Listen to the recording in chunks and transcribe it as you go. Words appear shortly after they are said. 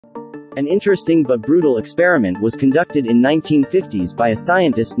An interesting but brutal experiment was conducted in 1950s by a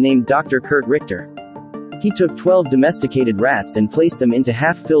scientist named Dr. Curt Richter. He took 12 domesticated rats and placed them into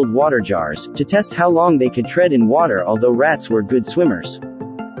half-filled water jars, to test how long they could tread in water although rats were good swimmers.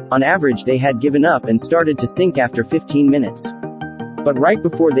 On average they had given up and started to sink after 15 minutes. But right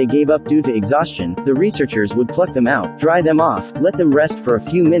before they gave up due to exhaustion, the researchers would pluck them out, dry them off, let them rest for a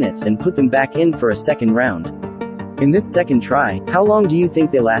few minutes and put them back in for a second round. In this second try, how long do you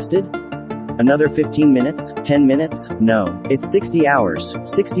think they lasted? Another 15 minutes? 10 minutes? No. It's 60 hours.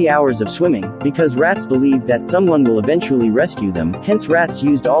 60 hours of swimming, because rats believed that someone will eventually rescue them, hence rats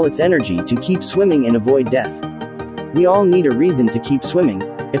used all its energy to keep swimming and avoid death. We all need a reason to keep swimming.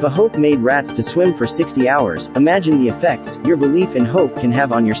 If a hope made rats to swim for 60 hours, imagine the effects your belief in hope can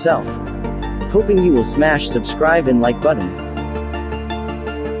have on yourself. Hoping you will smash subscribe and like button.